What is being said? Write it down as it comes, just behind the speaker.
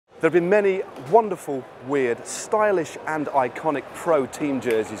There have been many wonderful, weird, stylish and iconic pro team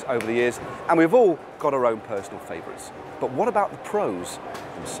jerseys over the years, and we've all got our own personal favourites. But what about the pros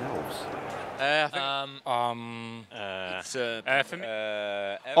themselves?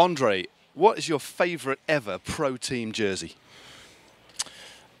 Andre, what is your favourite ever pro team jersey?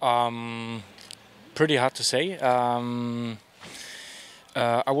 Pretty hard to say.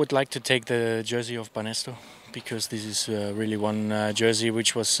 I would like to take the jersey of Banesto, because this is really one jersey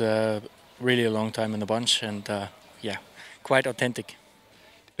which was really a long time in the bunch, and yeah, quite authentic.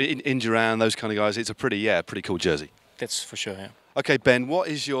 In Duran, those kind of guys, it's a pretty cool jersey. That's for sure, yeah. Okay, Ben, what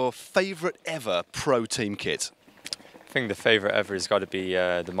is your favourite ever pro team kit? I think the favourite ever has got to be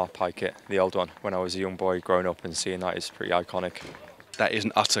the Mont kit, the old one. When I was a young boy growing up and seeing that is pretty iconic. That is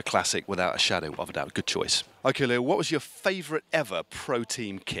an utter classic without a shadow of a doubt. Good choice. Okay, Leo, what was your favourite ever pro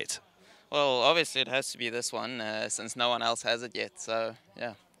team kit? Well, obviously it has to be this one, since no one else has it yet, so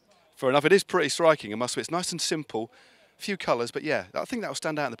yeah. Fair enough, it is pretty striking, I must admit. It's nice and simple, few colours, but yeah, I think that will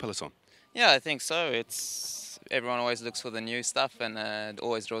stand out in the peloton. Yeah, I think so. Everyone always looks for the new stuff, and it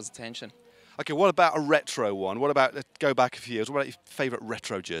always draws attention. Okay, what about a retro one? What about, let's go back a few years, what about your favourite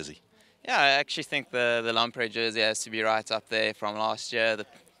retro jersey? Yeah, I actually think the Alpe jersey has to be right up there from last year.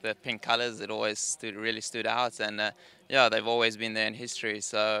 The pink colours, it always really stood out, and yeah, they've always been there in history.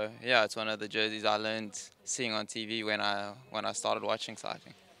 So yeah, it's one of the jerseys I learned seeing on TV when I started watching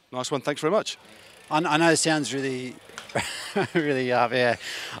cycling. Nice one, thanks very much. I know it sounds really, really yeah.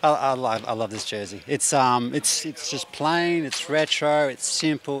 I love this jersey. It's just plain. It's retro. It's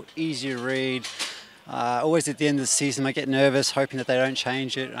simple, easy to read. Always at the end of the season, I get nervous, hoping that they don't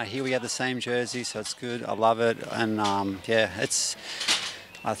change it. Here we have the same jersey, so it's good. I love it, and yeah,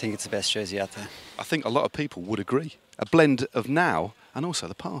 I think it's the best jersey out there. I think a lot of people would agree. A blend of now and also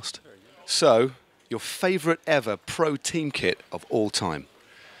the past. So, your favourite ever pro team kit of all time?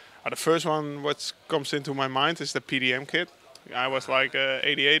 The first one what comes into my mind is the PDM kit. I was like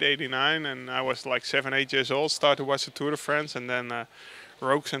 88, 89, and I was like 7, 8 years old, started to watch the Tour de France, and then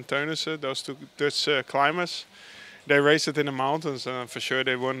Rooks and Teunissen, those two Dutch climbers, they raced it in the mountains, and for sure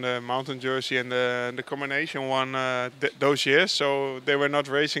they won the mountain jersey and the combination one those years. So they were not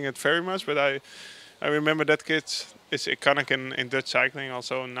racing it very much, but I remember that kit. It's iconic in Dutch cycling.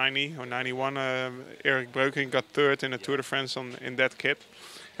 Also 90 or 91, Eric Breukink got third in the Tour de France in that kit.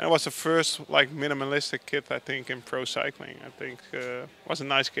 And it was the first like minimalistic kit, I think, in pro cycling. I think it was a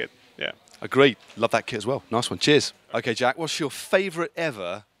nice kit, yeah. Agreed. Love that kit as well. Nice one. Cheers. Okay, Jack, what's your favourite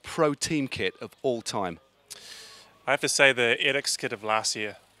ever pro team kit of all time? I have to say the edX kit of last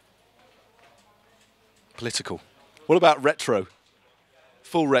year. Political. What about retro?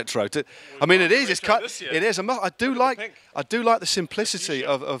 Full retro. I mean, it is. It is. I do like the simplicity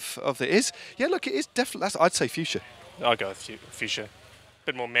of the. Yeah, look, it is definitely. I'd say fuchsia. I'll go with fuchsia. A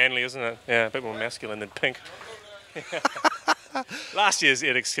bit more manly, isn't it? Yeah, a bit more masculine than pink. Last year's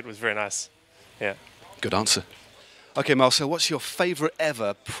edX kit was very nice. Yeah. Good answer. Okay, Marcel, what's your favourite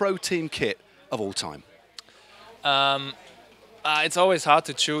ever pro team kit of all time? It's always hard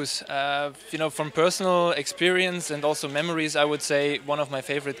to choose. You know, from personal experience and also memories, I would say one of my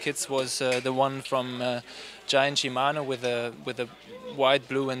favorite kits was the one from Giant Shimano with a white,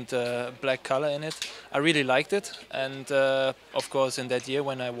 blue and black color in it. I really liked it, and of course in that year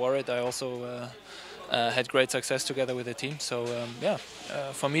when I wore it, I also had great success together with the team. So yeah,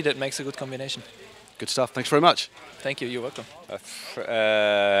 for me that makes a good combination. Good stuff. Thanks very much. Thank you. You're welcome.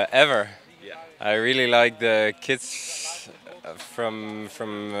 Ever. Yeah. I really like the kits from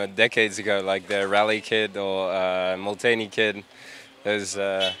decades ago, like the Rally kit or Molteni kit.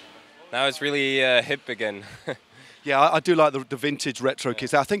 Now it's really hip again. Yeah, I do like the vintage retro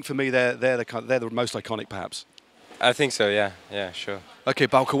kits. I think for me they're the most iconic, perhaps. I think so. Yeah. Yeah. Sure. Okay,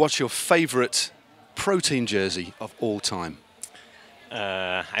 Balka, what's your favourite pro team jersey of all time?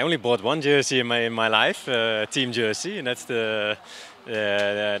 I only bought one jersey in my life, team jersey, and that's the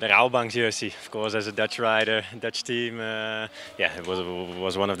Rabobank jersey. Of course, as a Dutch rider, Dutch team, yeah, it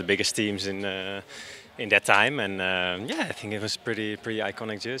was one of the biggest teams in that time, and yeah, I think it was pretty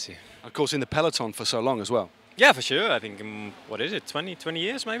iconic jersey. Of course, in the peloton for so long as well. Yeah, for sure. I think what is it, 20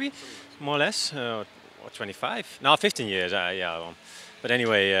 years maybe, more or less, or 25? No, 15 years. Yeah. But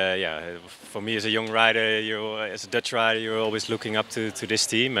anyway, yeah, for me as a young rider, as a Dutch rider, you're always looking up to this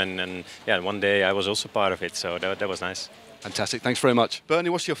team, and yeah, one day I was also part of it, so that was nice. Fantastic, thanks very much. Bernie,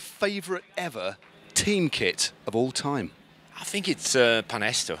 what's your favourite ever team kit of all time? I think it's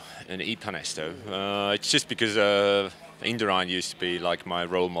Panesto, an e-Panesto. It's just because Indurain used to be like my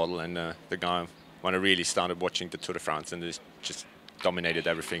role model, and the guy when I really started watching the Tour de France, and just dominated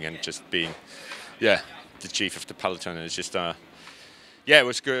everything, and just being, yeah, the chief of the peloton, and it's just yeah, it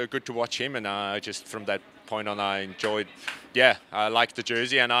was good to watch him, and just from that point on, I enjoyed. Yeah, I liked the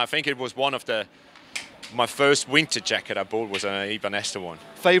jersey, and I think it was one of my first winter jacket I bought was an Ibanez one.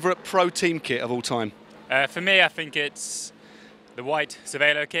 Favourite pro team kit of all time? For me, I think it's the white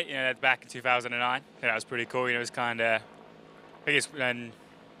Cervelo kit. You know, back in 2009. I think that was pretty cool. You know, it was kind of, I think it's kind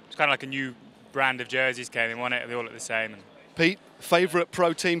of like a new brand of jerseys came in. They all look the same. Pete, favourite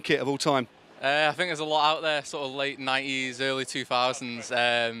pro team kit of all time? I think there's a lot out there, sort of late 90s, early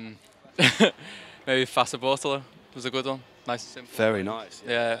 2000s. Maybe Fassa Bortolo was a good one. Nice and simple. Very nice.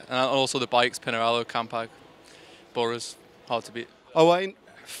 Yeah, and also the bikes, Pinarello, Campag, Boras, hard to beat. Owain,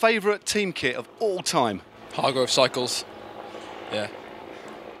 favourite team kit of all time? Hargrove Cycles. Yeah.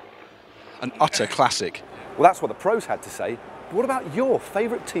 An utter classic. Well, that's what the pros had to say. But what about your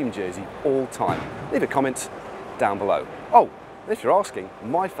favourite team jersey all time? Leave a comment down below. Oh, and if you're asking,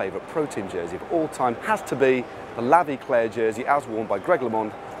 my favourite pro team jersey of all time has to be the La Vie Claire jersey as worn by Greg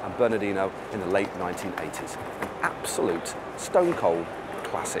LeMond and Bernardino in the late 1980s. An absolute stone cold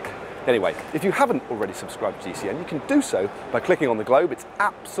classic. Anyway, if you haven't already subscribed to GCN, you can do so by clicking on the globe. It's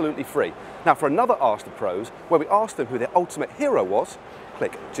absolutely free. Now, for another Ask the Pros, where we asked them who their ultimate hero was,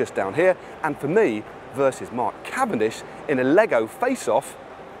 click just down here. And for me, versus Mark Cavendish in a Lego face-off,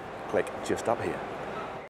 click just up here.